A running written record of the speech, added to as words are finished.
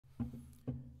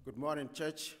Morning,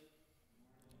 church.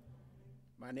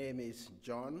 My name is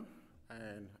John,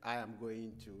 and I am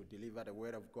going to deliver the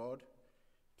word of God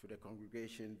to the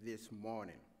congregation this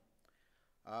morning.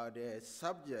 The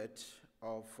subject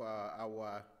of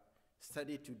our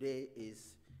study today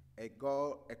is a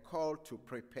call to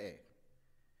prepare.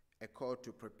 A call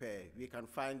to prepare. We can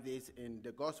find this in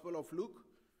the Gospel of Luke,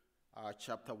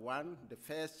 chapter 1, the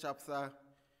first chapter,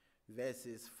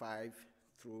 verses 5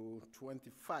 through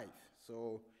 25.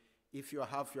 So if you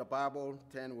have your Bible,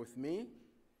 turn with me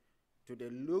to the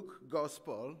Luke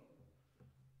Gospel,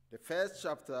 the first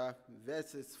chapter,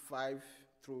 verses 5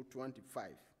 through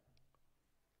 25.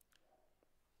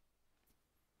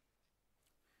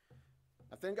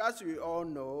 I think as we all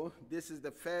know, this is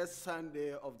the first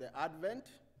Sunday of the Advent,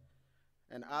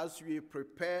 and as we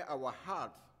prepare our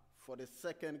heart for the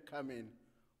second coming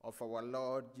of our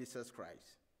Lord Jesus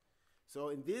Christ. So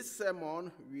in this sermon,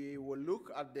 we will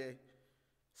look at the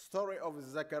story of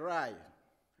Zechariah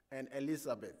and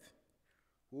Elizabeth,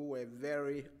 who were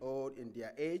very old in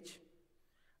their age,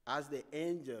 as the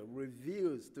angel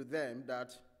reveals to them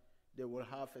that they will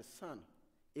have a son,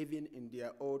 even in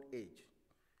their old age,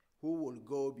 who will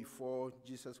go before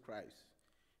Jesus Christ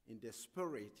in the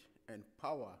spirit and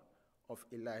power of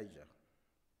Elijah.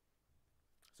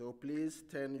 So please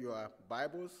turn your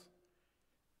Bibles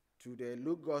to the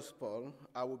Luke Gospel.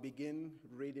 I will begin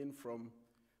reading from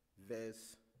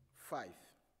verse 5.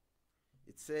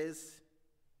 It says,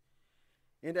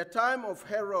 "In the time of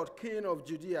Herod, king of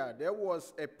Judea, there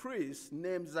was a priest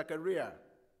named Zechariah,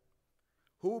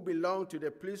 who belonged to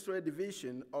the priestly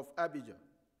division of Abijah.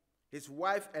 His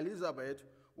wife Elizabeth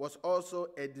was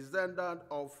also a descendant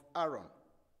of Aaron.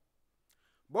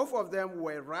 Both of them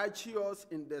were righteous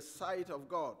in the sight of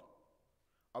God,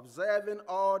 observing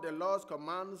all the Lord's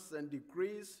commands and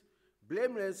decrees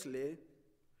blamelessly,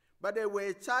 but they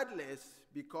were childless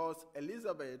because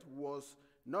Elizabeth was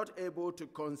not able to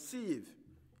conceive,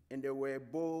 and they were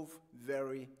both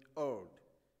very old.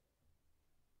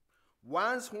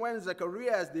 Once when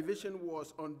Zechariah's division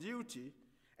was on duty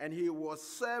and he was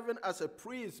serving as a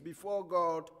priest before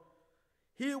God,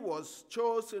 he was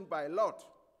chosen by lot,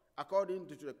 according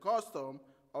to the custom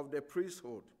of the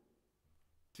priesthood,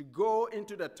 to go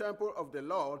into the temple of the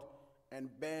Lord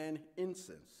and burn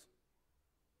incense.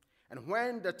 And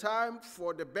when the time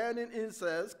for the burning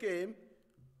incense came,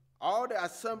 all the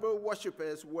assembled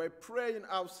worshippers were praying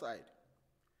outside.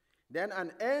 Then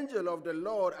an angel of the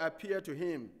Lord appeared to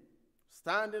him,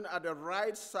 standing at the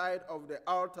right side of the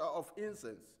altar of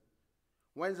incense.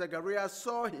 When Zechariah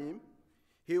saw him,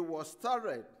 he was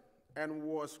startled and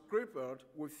was crippled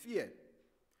with fear.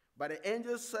 But the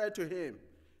angel said to him,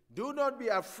 'Do not be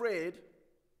afraid,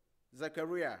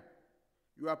 Zechariah.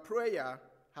 Your prayer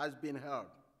has been heard.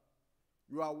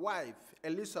 Your wife,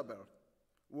 Elizabeth,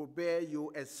 will bear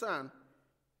you a son,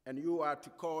 and you are to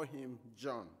call him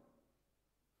John.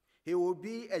 He will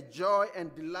be a joy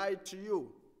and delight to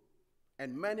you,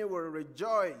 and many will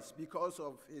rejoice because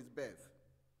of his birth.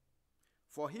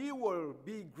 For he will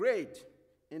be great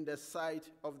in the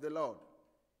sight of the Lord.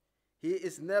 He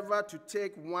is never to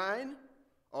take wine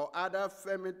or other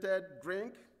fermented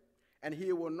drink, and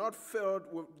he will be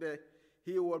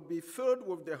filled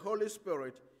with the Holy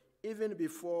Spirit even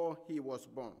before he was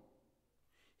born.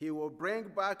 He will bring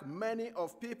back many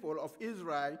of people of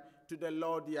Israel to the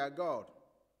Lord their God,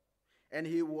 and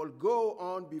he will go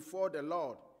on before the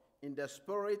Lord in the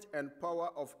spirit and power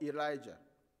of Elijah,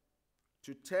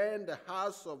 to turn the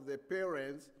hearts of the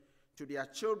parents to their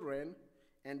children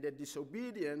and the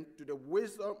disobedient to the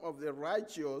wisdom of the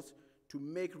righteous, to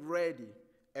make ready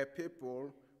a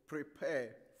people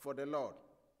prepared for the Lord."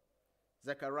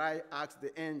 Zechariah asked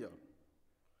the angel,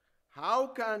 "How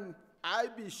can I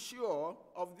be sure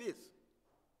of this?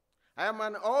 I am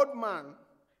an old man,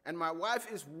 and my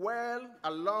wife is well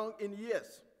along in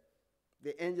years."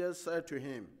 The angel said to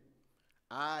him,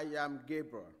 "I am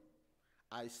Gabriel.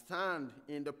 I stand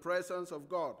in the presence of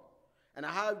God, and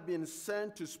I have been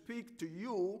sent to speak to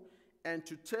you and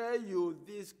to tell you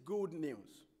this good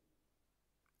news.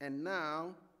 And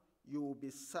now you will be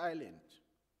silent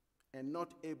and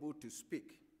not able to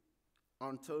speak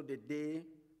until the day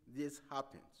this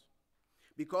happens,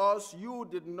 because you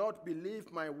did not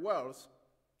believe my words,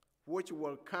 which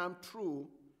will come true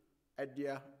at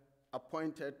their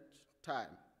appointed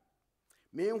time."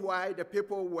 Meanwhile, the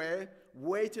people were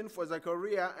waiting for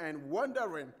Zechariah and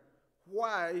wondering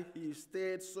why he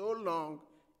stayed so long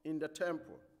in the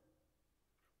temple.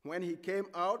 When he came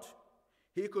out,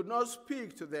 he could not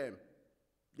speak to them.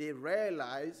 They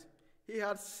realized he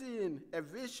had seen a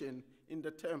vision in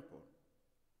the temple,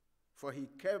 for he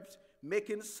kept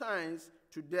making signs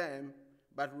to them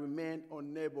but remained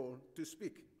unable to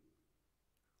speak.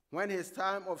 When his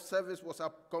time of service was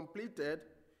completed,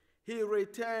 he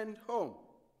returned home.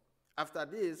 After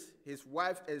this, his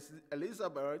wife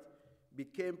Elizabeth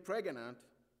became pregnant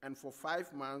and for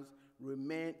 5 months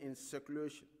remained in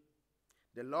seclusion.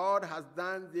 "The Lord has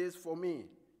done this for me,"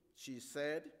 she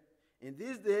said. "In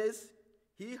these days,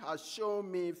 he has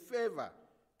shown me favor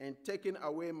and taken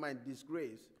away my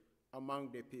disgrace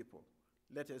among the people."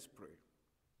 Let us pray.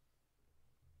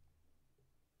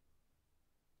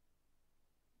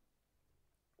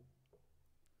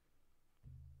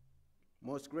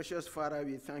 Most gracious Father,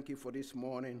 we thank you for this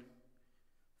morning.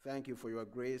 Thank you for your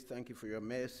grace. Thank you for your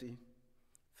mercy.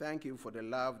 Thank you for the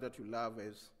love that you love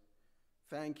us.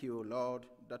 Thank you, Lord,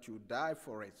 that you died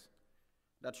for us,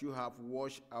 that you have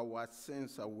washed our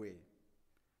sins away.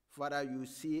 Father, you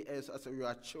see us as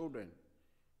your children,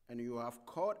 and you have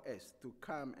called us to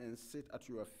come and sit at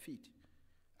your feet.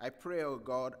 I pray, O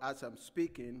God, as I'm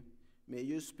speaking, may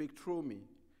you speak through me,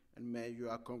 and may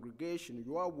your congregation,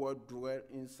 your word dwell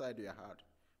inside your heart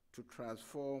to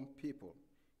transform people.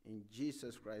 In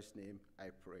Jesus Christ's name I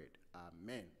prayed.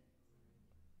 Amen.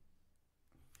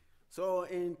 So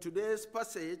in today's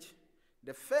passage,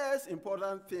 the first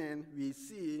important thing we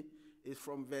see is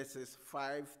from verses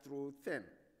 5 through 10.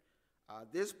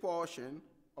 This portion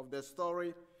of the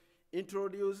story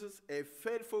introduces a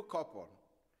faithful couple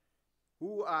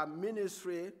who are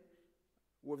ministry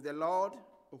with the Lord,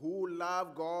 who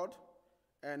love God,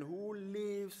 and who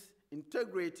lives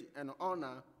integrity and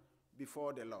honor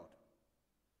before the Lord.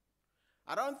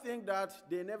 I don't think that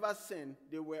they never sinned.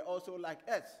 They were also like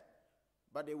us,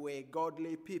 but they were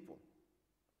godly people.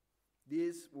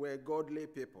 These were godly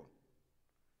people.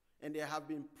 And they have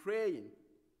been praying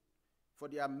for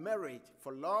their marriage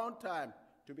for a long time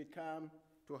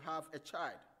to have a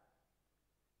child.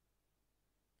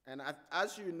 And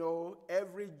as you know,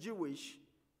 every Jewish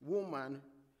woman,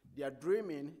 their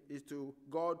dreaming is to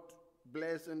God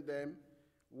blessing them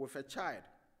with a child.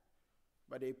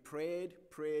 But they prayed.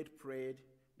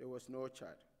 There was no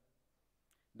child.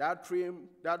 That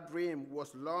dream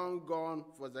was long gone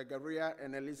for Zechariah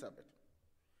and Elizabeth.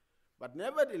 But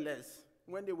nevertheless,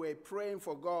 when they were praying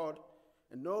for God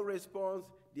and no response,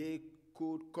 they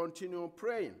could continue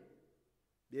praying.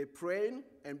 They prayed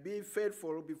and be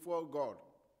faithful before God.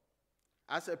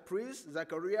 As a priest,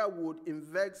 Zechariah would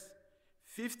invest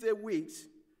 50 weeks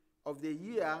of the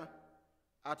year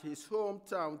at his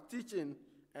hometown teaching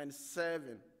and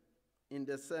serving in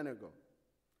the synagogue.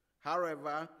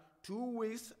 However, 2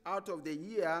 weeks out of the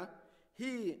year,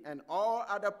 he and all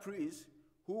other priests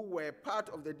who were part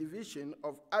of the division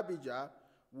of Abijah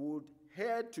would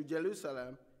head to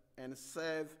Jerusalem and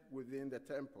serve within the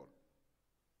temple.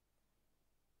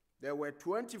 There were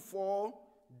 24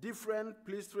 different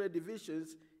priestly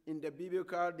divisions in the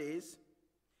biblical days.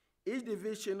 Each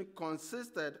division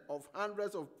consisted of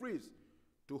hundreds of priests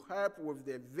to help with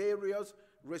the various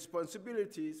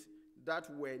responsibilities that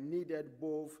were needed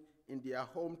both in their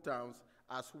hometowns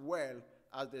as well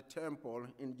as the temple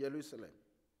in Jerusalem.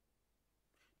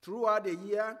 Throughout the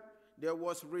year, there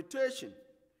was rotation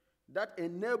that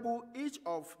enabled each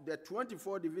of the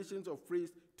 24 divisions of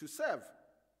priests to serve.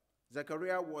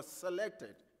 Zechariah was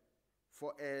selected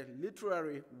for a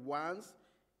literary once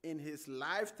in his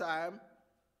lifetime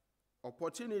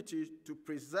opportunity to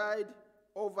preside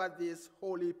over this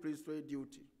holy priestly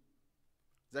duty.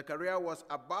 Zechariah was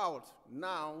about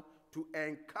now to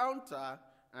encounter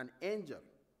an angel.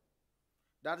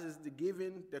 That is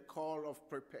giving the call of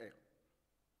prepare.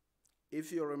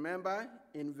 If you remember,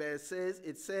 in verses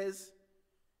it says,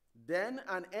 "Then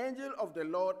an angel of the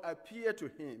Lord appeared to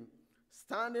him,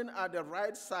 standing at the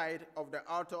right side of the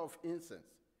altar of incense.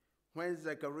 When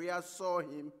Zechariah saw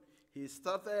him, he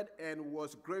stuttered and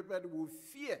was gripped with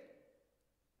fear.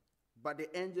 But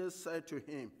the angel said to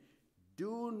him,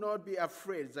 'Do not be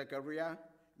afraid, Zechariah.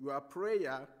 Your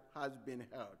prayer has been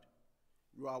heard.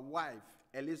 Your wife,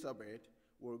 Elizabeth,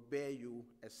 will bear you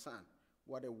a son.'"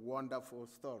 What a wonderful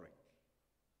story.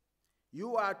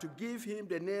 "You are to give him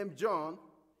the name John.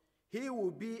 He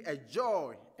will be a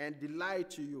joy and delight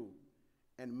to you,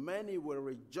 and many will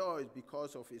rejoice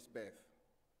because of his birth.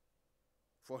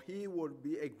 For he will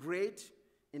be a great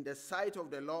in the sight of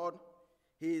the Lord.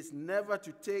 He is never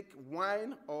to take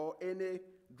wine or any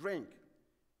drink,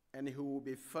 and he will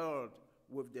be filled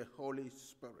with the Holy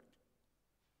Spirit."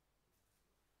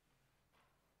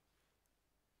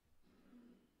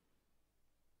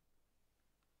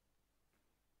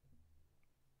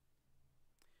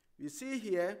 You see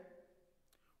here,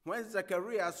 when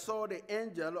Zechariah saw the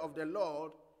angel of the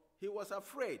Lord, he was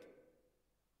afraid.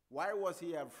 Why was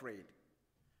he afraid?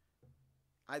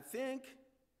 I think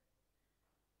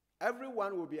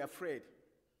Everyone will be afraid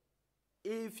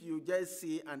if you just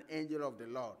see an angel of the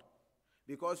Lord,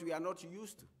 because we are not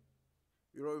used to.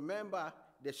 You remember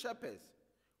the shepherds,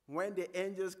 when the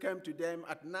angels came to them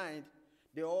at night,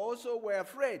 they also were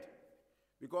afraid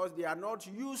because they are not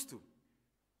used to.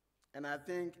 And I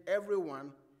think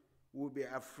everyone will be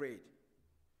afraid.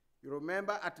 You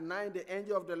remember at night the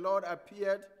angel of the Lord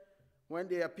appeared when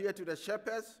they appeared to the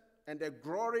shepherds, and the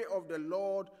glory of the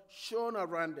Lord shone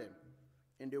around them,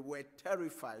 and they were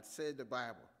terrified, says the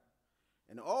Bible.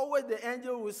 And always the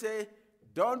angel will say,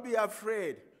 don't be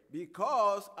afraid,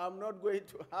 because I'm not going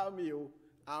to harm you.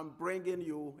 I'm bringing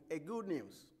you a good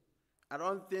news. I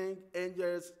don't think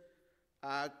angels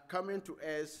are coming to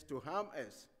us to harm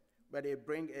us, but they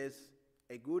bring us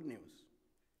a good news.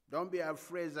 Don't be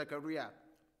afraid, Zechariah.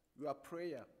 Your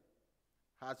prayer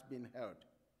has been heard.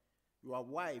 Your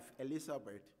wife,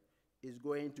 Elizabeth, is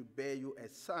going to bear you a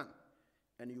son,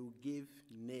 and you give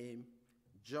name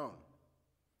John.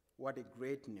 What a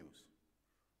great news.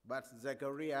 But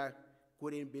Zechariah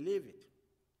couldn't believe it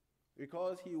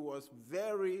because he was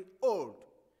very old.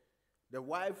 The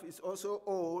wife is also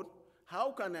old.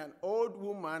 How can an old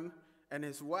woman and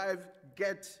his wife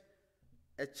get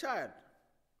a child?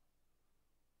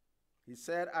 He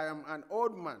said, I am an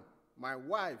old man. My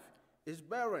wife is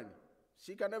barren.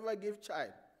 She can never give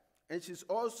child. And she's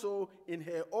also in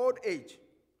her old age.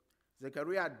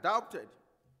 Zechariah doubted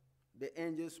the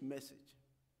angel's message.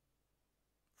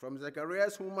 From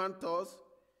Zechariah's human thoughts,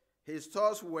 his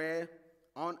thoughts were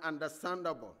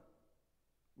ununderstandable.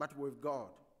 But with God,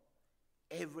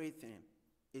 everything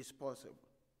is possible.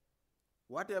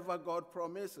 Whatever God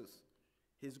promises,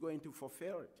 he's going to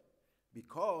fulfill it,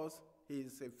 because he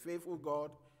is a faithful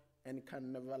God and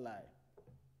can never lie.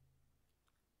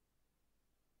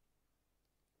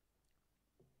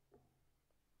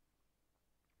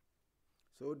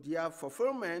 So their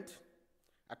fulfillment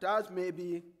at times may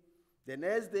be the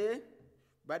next day,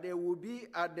 but it will be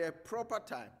at the proper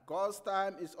time. God's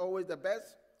time is always the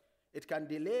best. It can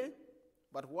delay,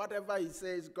 but whatever he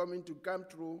says is going to come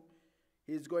true,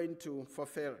 he's going to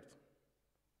fulfill it.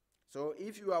 So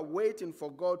if you are waiting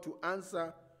for God to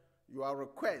answer your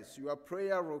request, your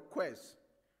prayer request,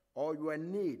 or your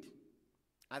need,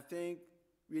 I think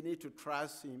we need to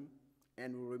trust him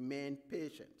and remain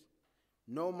patient.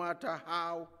 No matter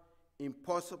how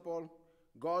impossible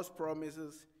God's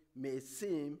promises may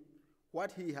seem,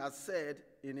 what he has said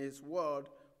in his word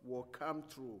will come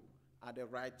true at the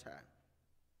right time.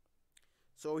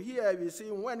 So here we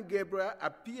see when Gabriel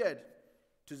appeared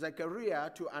to Zechariah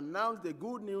to announce the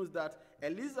good news that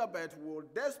Elizabeth will,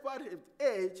 despite his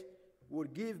age,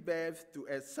 would give birth to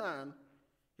a son,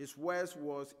 his words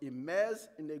was immersed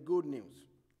in the good news.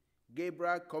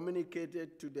 Gabriel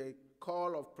communicated to the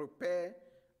call of prepare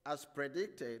as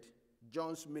predicted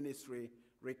John's ministry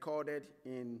recorded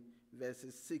in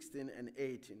verses 16 and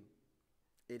 18.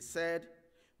 It said,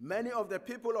 many of the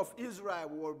people of Israel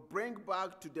will bring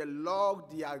back to the Lord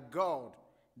their God.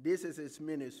 This is his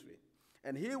ministry.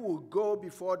 And he will go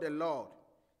before the Lord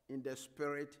in the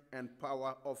spirit and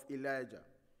power of Elijah,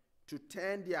 to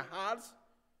turn their hearts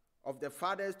of the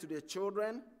fathers to the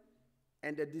children,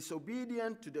 and the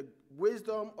disobedient to the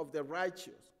wisdom of the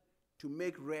righteous, to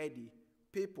make ready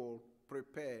people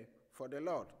prepare for the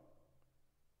Lord.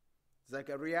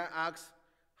 Zechariah asks,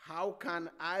 how can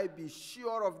I be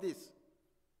sure of this?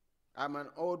 I'm an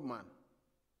old man.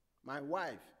 My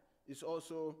wife is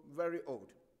also very old.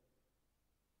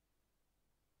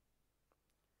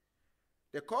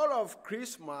 The call of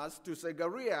Christmas to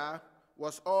Zechariah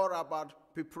was all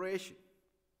about preparation.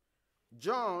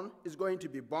 John is going to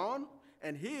be born,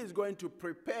 and he is going to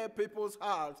prepare people's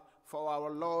hearts for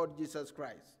our Lord Jesus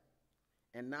Christ.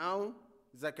 And now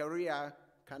Zechariah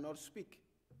cannot speak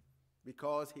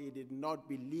because he did not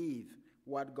believe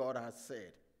what God has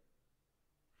said.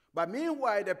 But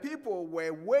meanwhile, the people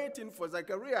were waiting for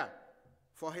Zechariah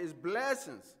for his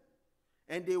blessings,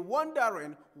 and they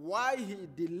wondering why he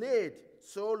delayed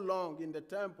so long in the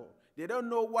temple. They don't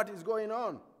know what is going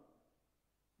on.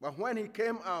 But when he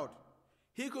came out,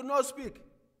 he could not speak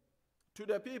to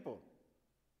the people.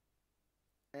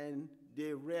 And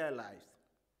they realized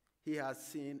he has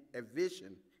seen a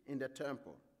vision in the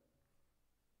temple.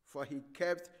 For he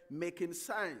kept making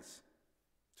signs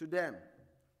to them,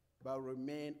 but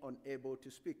remained unable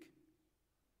to speak.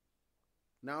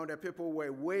 Now the people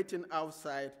were waiting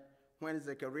outside when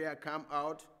Zechariah came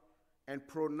out and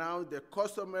pronounced the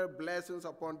customary blessings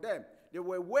upon them. They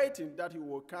were waiting that he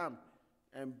would come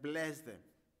and bless them.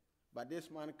 But this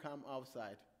man came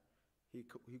outside.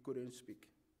 He couldn't speak.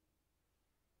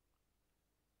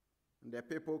 And the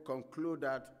people conclude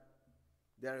that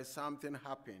there is something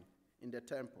happening in the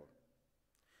temple.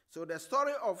 So the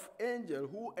story of angel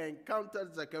who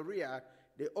encountered Zechariah,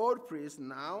 the old priest,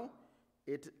 now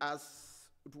it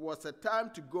was a time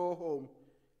to go home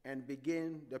and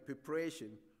begin the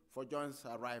preparation for John's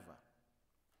arrival.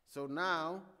 So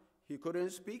now he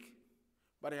couldn't speak,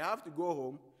 but he had to go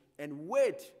home and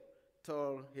wait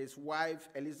till his wife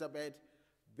Elizabeth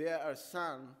bear a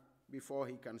son before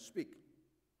he can speak.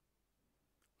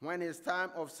 When his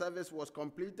time of service was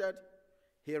completed,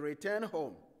 he returned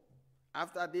home.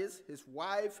 After this, his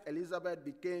wife Elizabeth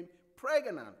became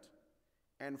pregnant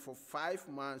and for 5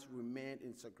 months remained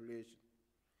in circulation.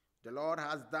 "The Lord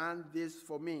has done this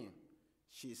for me,"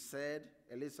 she said,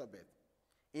 Elizabeth.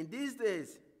 "In these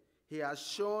days, he has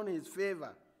shown his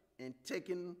favor in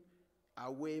taking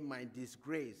away my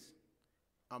disgrace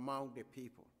among the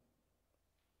people."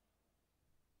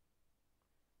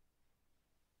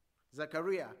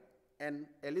 Zechariah and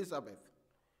Elizabeth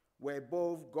were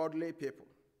both godly people,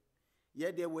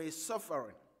 yet they were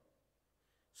suffering.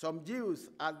 Some Jews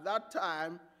at that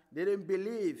time didn't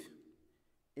believe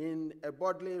in a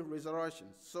bodily resurrection,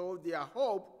 so their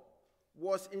hope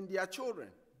was in their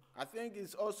children. I think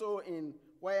it's also in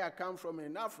where I come from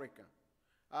in Africa.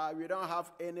 We don't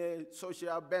have any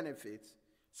social benefits,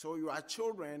 so your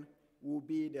children will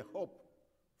be the hope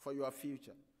for your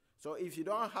future. So if you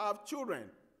don't have children,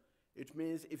 it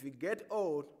means if you get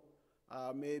old,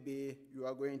 maybe you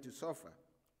are going to suffer.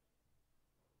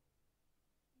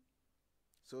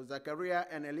 So Zechariah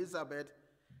and Elizabeth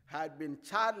had been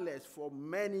childless for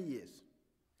many years.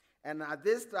 And at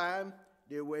this time,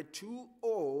 they were too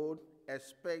old to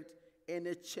expect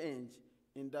any change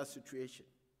in that situation.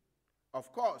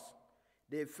 Of course,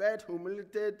 they felt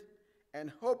humiliated and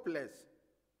hopeless,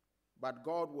 but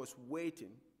God was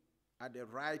waiting at the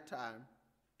right time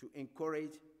to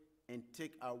encourage and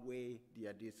take away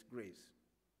their disgrace.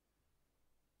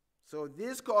 So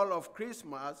this call of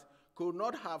Christmas could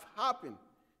not have happened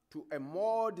to a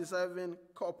more deserving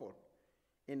couple.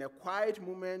 In a quiet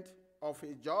moment of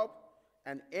his job,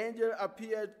 an angel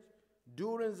appeared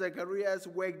during Zechariah's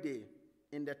workday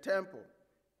in the temple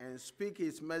and speak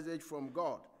his message from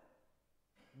God.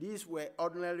 These were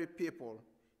ordinary people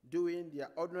doing their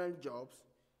ordinary jobs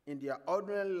in their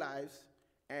ordinary lives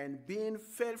and being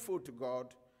faithful to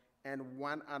God and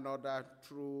one another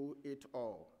through it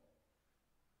all.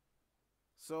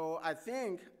 So I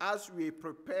think as we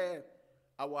prepare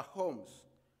our homes,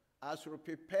 as we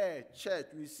prepare church,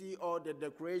 we see all the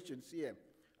decorations here.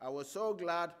 I was so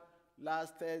glad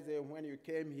last Thursday when you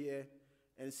came here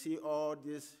and see all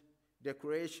this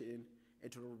decoration.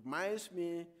 It reminds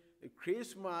me that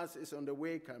Christmas is on the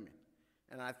way coming.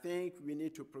 And I think we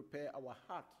need to prepare our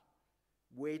heart,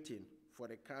 waiting for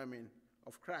the coming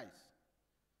of Christ.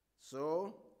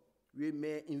 So we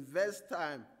may invest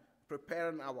time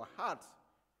preparing our hearts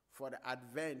for the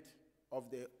advent of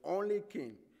the only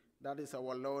King, that is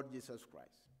our Lord Jesus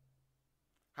Christ.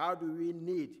 How do we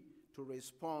need to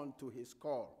respond to his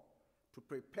call to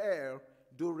prepare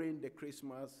during the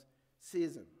Christmas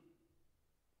season?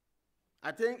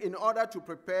 I think in order to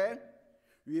prepare,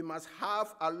 we must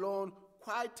have alone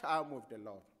quiet time with the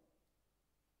Lord.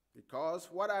 Because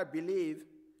what I believe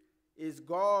is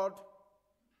God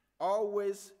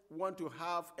always wants to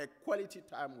have a quality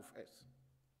time with us.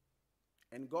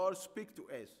 And God speaks to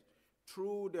us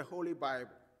through the Holy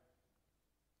Bible.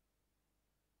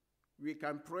 We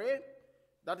can pray,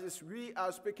 that is, we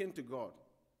are speaking to God.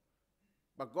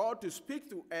 But God to speak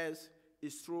to us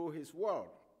is through his word.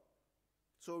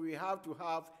 So we have to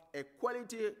have a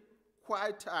quality,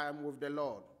 quiet time with the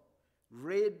Lord.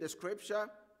 Read the scripture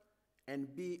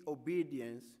and be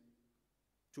obedient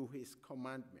to his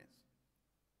commandments.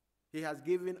 He has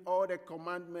given all the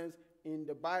commandments in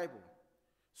the Bible.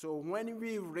 So when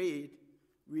we read,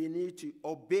 we need to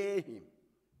obey him,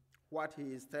 what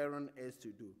he is telling us to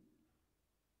do.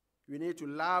 We need to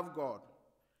love God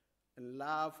and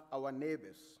love our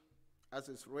neighbors, as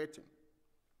is written.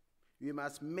 We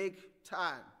must make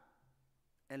time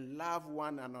and love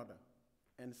one another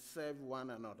and serve one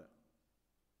another.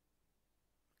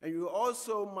 And you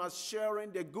also must share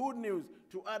the good news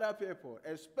to other people,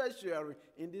 especially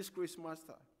in this Christmas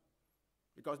time.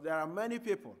 Because there are many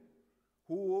people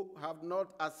who have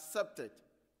not accepted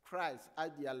Christ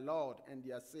as their Lord and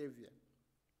their Savior.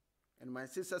 And my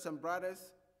sisters and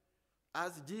brothers,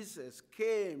 as Jesus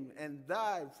came and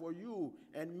died for you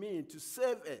and me to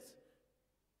save us,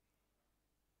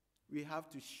 we have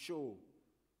to show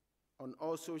and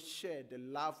also share the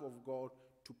love of God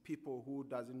to people who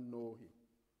doesn't know him.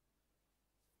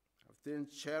 I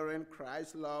think sharing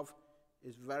Christ's love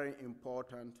is very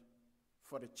important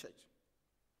for the church.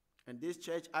 and this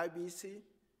church, IBC,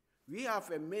 we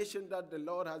have a mission that the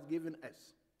Lord has given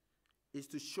us, is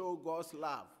to show God's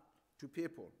love to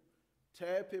people,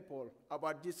 tell people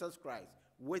about Jesus Christ,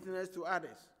 witness to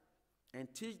others,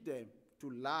 and teach them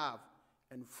to love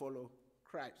and follow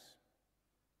Christ.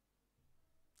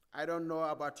 I don't know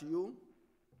about you.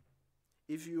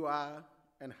 If you are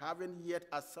and haven't yet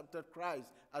accepted Christ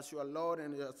as your Lord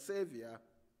and your Savior,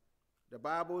 the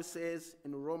Bible says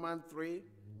in Romans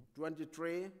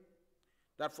 3:23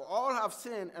 that for all have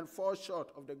sinned and fall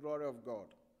short of the glory of God.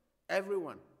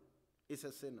 Everyone is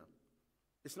a sinner.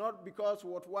 It's not because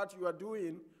of what you are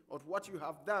doing or what you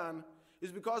have done.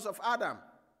 It's because of Adam.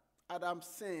 Adam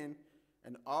sinned,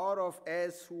 and all of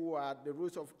us who are the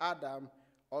roots of Adam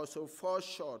also fall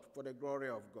short for the glory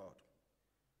of God.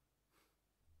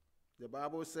 The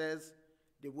Bible says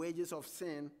the wages of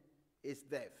sin is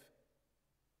death,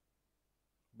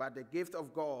 but the gift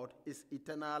of God is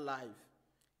eternal life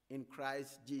in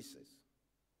Christ Jesus.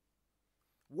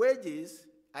 Wages,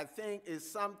 I think, is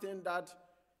something that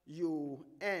you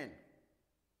earn.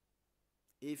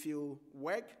 If you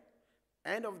work,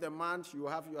 end of the month, you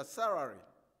have your salary.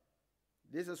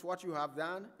 This is what you have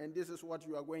done, and this is what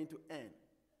you are going to earn.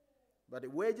 But the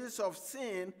wages of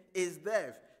sin is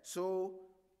death. So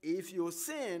if you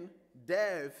sin,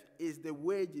 death is the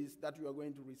wages that you are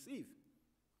going to receive.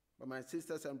 But my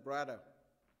sisters and brothers,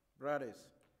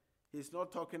 he's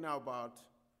not talking about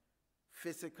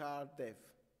physical death.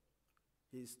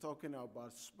 He's talking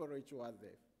about spiritual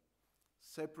death,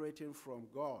 separating from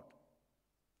God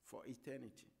for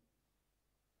eternity.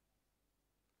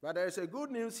 But there is a good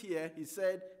news here. He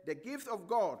said the gift of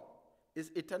God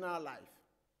is eternal life.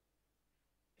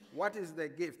 What is the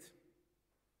gift?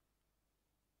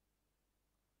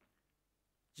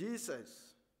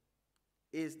 Jesus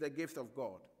is the gift of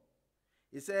God.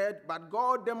 He said, but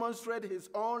God demonstrated his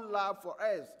own love for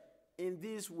us in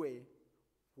this way.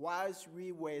 Whilst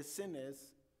we were sinners,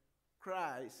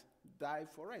 Christ died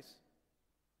for us.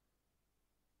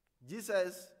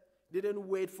 Jesus didn't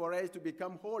wait for us to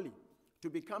become holy, to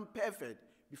become perfect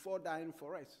before dying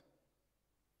for us.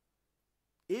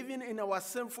 Even in our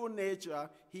sinful nature,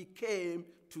 he came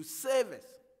to save us.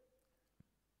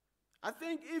 I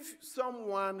think if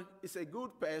someone is a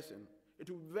good person, it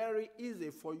will be very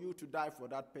easy for you to die for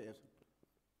that person.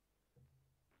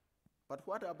 But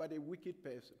what about a wicked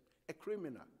person, a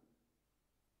criminal?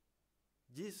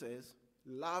 Jesus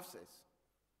loves us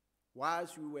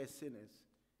whilst we were sinners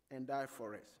and died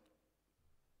for us.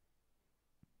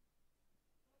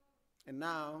 And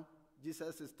now,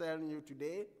 Jesus is telling you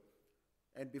today,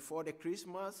 and before the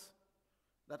Christmas,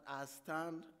 that I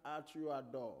stand at your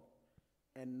door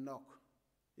and knock.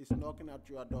 He's knocking at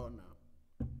your door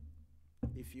now.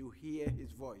 If you hear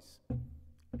his voice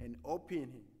and open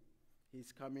him,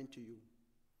 he's coming to you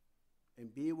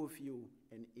and be with you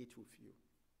and eat with you.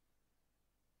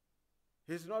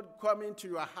 He's not coming to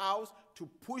your house to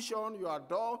push on your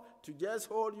door to just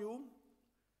hold you.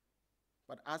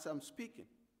 But as I'm speaking,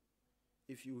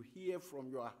 if you hear from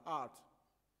your heart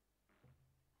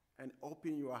and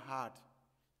open your heart,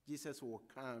 Jesus will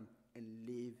come and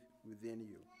live within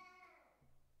you.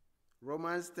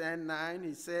 Romans 10:9,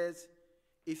 he says,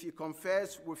 if you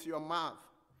confess with your mouth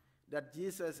that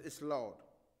Jesus is Lord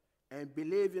and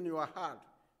believe in your heart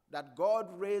that God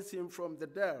raised him from the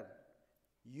dead,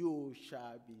 you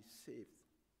shall be saved.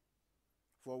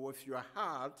 For with your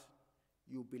heart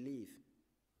you believe,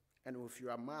 and with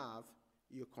your mouth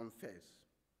you confess.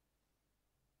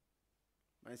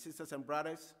 My sisters and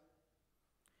brothers,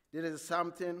 there is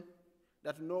something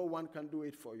that no one can do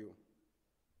it for you.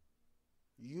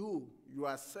 You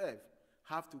yourself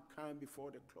have to come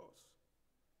before the cross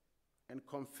and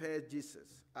confess Jesus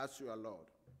as your Lord.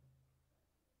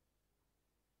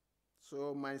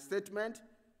 So my statement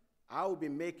I will be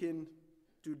making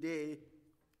today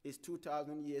is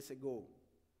 2,000 years ago.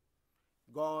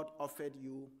 God offered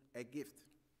you a gift.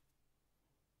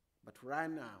 But right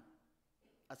now,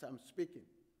 as I'm speaking,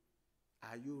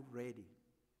 are you ready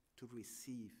to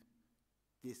receive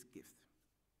this gift?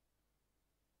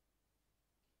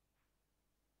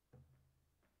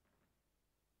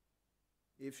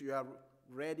 If you are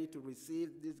ready to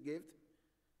receive this gift,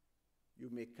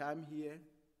 you may come here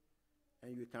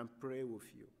and we can pray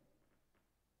with you.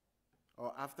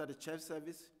 Or after the church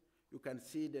service, you can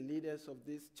see the leaders of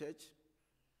this church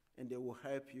and they will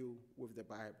help you with the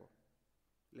Bible.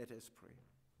 Let us pray.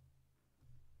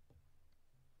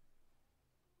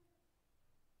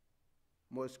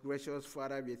 Most gracious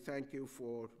Father, we thank you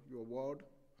for your word.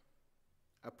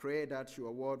 I pray that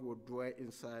your word will dwell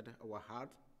inside our heart.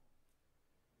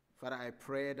 Father, I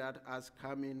pray that as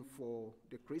coming for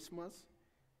the Christmas,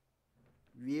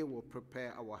 we will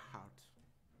prepare our heart.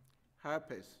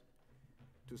 Help us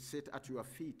to sit at your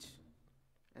feet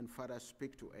and, Father,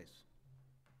 speak to us.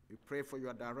 We pray for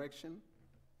your direction.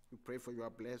 We pray for your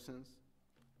blessings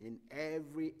in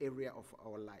every area of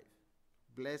our life.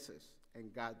 Bless us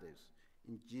and guide us.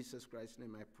 In Jesus Christ's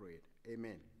name I pray.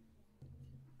 Amen.